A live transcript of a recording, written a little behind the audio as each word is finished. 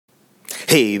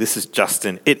Hey, this is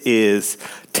Justin. It is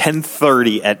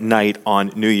 10:30 at night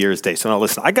on New Year's Day. So now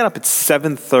listen, I got up at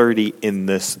 7:30 in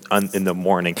the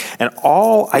morning, and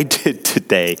all I did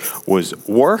today was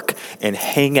work and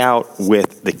hang out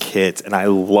with the kids, and I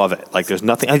love it. Like there's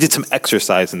nothing. I did some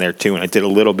exercise in there too, and I did a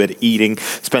little bit of eating,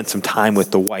 spent some time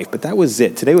with the wife, but that was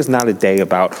it. Today was not a day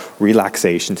about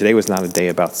relaxation. Today was not a day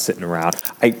about sitting around.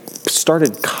 I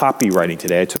started copywriting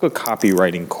today. I took a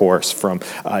copywriting course from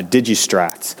Digi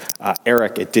Strats, Eric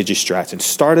at Digi Strats, and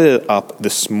started it up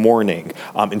this morning,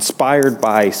 inspired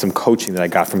by some coaching that I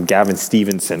got from Gavin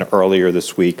Stevenson earlier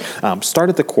this week.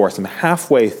 Started the course. I'm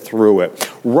halfway through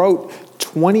it. Wrote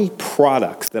 20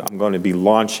 products that I'm going to be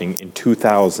launching in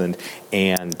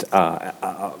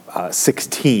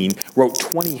 2016. Wrote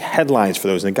 20 headlines for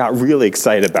those and got really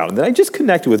excited about it. And then I just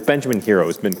connected with Benjamin Hero,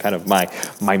 who's been kind of my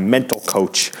mental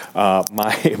coach,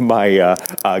 my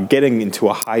getting into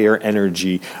a higher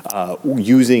energy,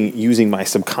 using my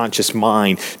subconscious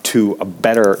mind to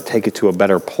take it to a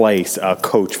better place,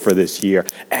 coach for this year.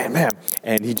 And man,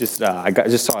 and he just I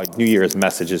just saw New Year's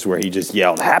messages where he just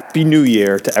yelled "Happy New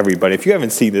Year" to everybody. If you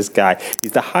haven't seen this guy,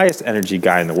 he's the highest energy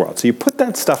guy in the world. So you put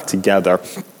that stuff together,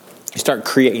 you start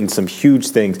creating some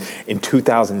huge things in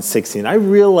 2016. I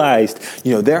realized,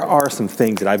 there are some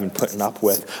things that I've been putting up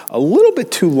with a little bit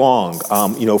too long.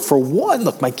 For one,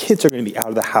 look, my kids are going to be out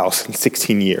of the house in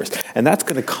 16 years, and that's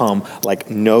going to come like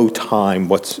no time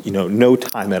no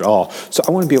time at all. So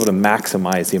I want to be able to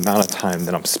maximize the amount of time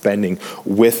that I'm spending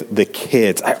with the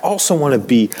kids. I also want to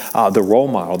be the role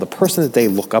model, the person that they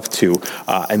look up to,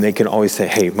 and they can always say,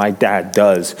 hey, my dad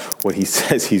does what he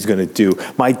says he's going to do.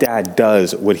 My dad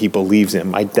does what he believes in.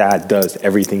 My dad does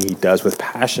everything he does with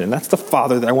passion. And that's the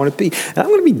father that I want to be. And I'm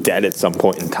going to be dead at some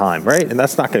point in time, right? And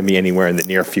that's not going to be anywhere in the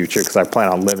near future because I plan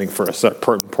on living for a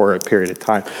certain period of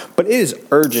time. But it is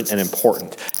urgent and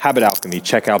important. Habit Alchemy,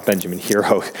 check out Benjamin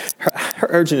Hero.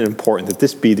 Urgent and important that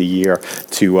this be the year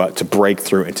to break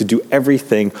through and to do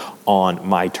everything on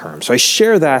my terms. So I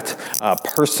share that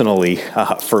personally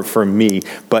for me,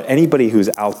 but anybody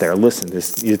who's out there, listen,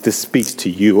 this speaks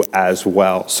to you as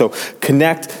well. So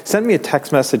connect, send me a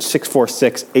text message,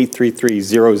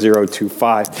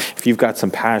 646-833-0025 if you've got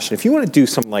some passion. If you want to do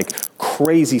some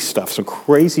crazy stuff, some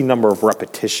crazy number of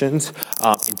repetitions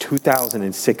in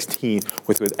 2016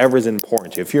 with whatever's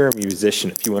important to you. If you're a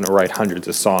musician, if you want to write hundreds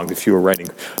of songs, if you were writing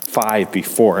 5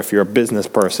 before, if you're a business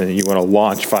person and you want to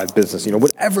launch 5 business,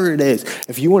 whatever it is,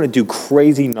 if you want to do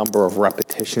crazy number of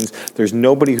repetitions, there's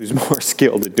nobody who's more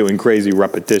skilled at doing crazy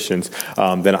repetitions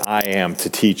than I am to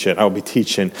teach it. I'll be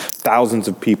teaching thousands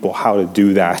of people how to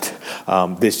do that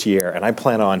this year, and I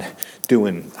plan on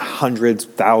doing hundreds,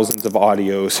 thousands of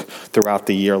audios throughout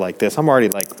the year like this. I'm already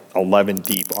 11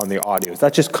 deep on the audios.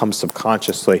 That just comes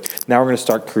subconsciously. Now we're going to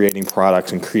start creating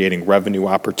products and creating revenue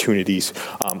opportunities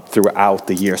throughout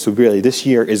the year. So really, this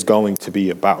year is going to be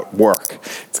about work.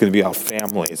 It's going to be about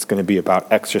family. It's going to be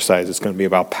about exercise. It's going to be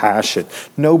about passion.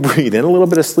 No breathing, a little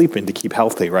bit of sleeping to keep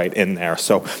healthy right in there.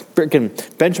 So freaking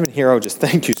Benjamin Hero, just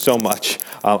thank you so much.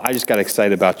 I just got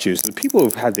excited about you. So the people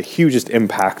who've had the hugest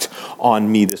impact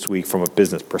on me this week from a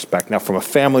business perspective. Now, from a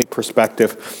family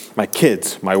perspective, my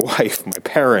kids, my wife, my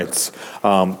parents,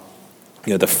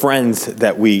 the friends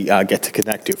that we get to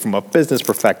connect to. From a business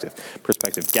perspective,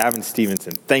 Gavin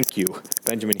Stevenson, thank you.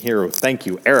 Benjamin Hero, thank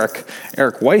you. Eric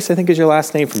Weiss, I think is your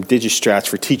last name, from Digi Strats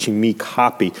for teaching me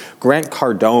copy. Grant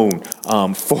Cardone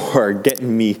for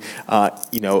getting me,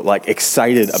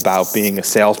 excited about being a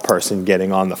salesperson,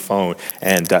 getting on the phone.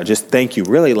 And just thank you.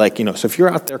 Really, so if you're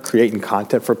out there creating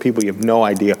content for people, you have no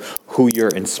idea who you're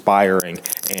inspiring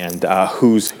and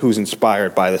who's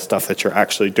inspired by the stuff that you're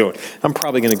actually doing. I'm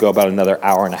probably going to go about another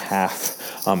hour and a half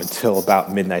until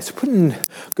about midnight. So put in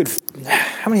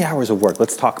how many hours of work?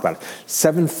 Let's talk about it.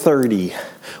 7:30.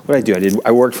 What did I do?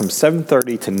 I worked from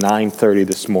 7:30 to 9:30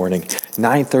 this morning.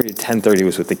 9:30 to 10:30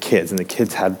 was with the kids, and the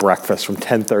kids had breakfast from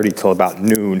 10:30 till about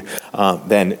noon.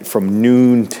 Then from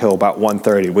noon till about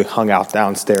 1:30, we hung out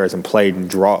downstairs and played and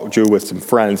drew with some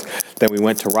friends. Then we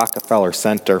went to Rockefeller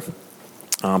Center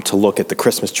to look at the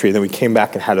Christmas tree. Then we came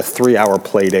back and had a 3-hour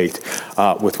play date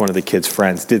with one of the kids'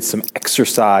 friends. Did some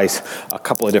exercise a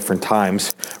couple of different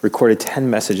times. Recorded 10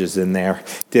 messages in there.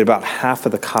 Did about half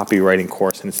of the copywriting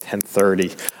course, and it's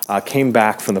 10:30. Came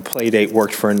back from the play date,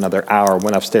 worked for another hour,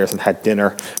 went upstairs and had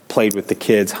dinner, played with the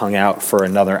kids, hung out for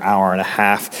another hour and a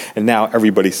half, and now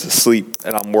everybody's asleep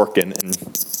and I'm working, and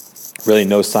really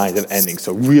no signs of ending.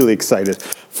 So really excited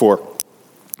for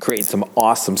creating some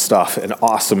awesome stuff and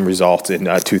awesome results in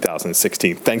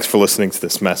 2016. Thanks for listening to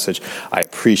this message. I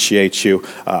appreciate you.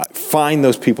 Find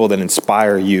those people that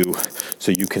inspire you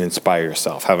so you can inspire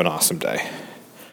yourself. Have an awesome day.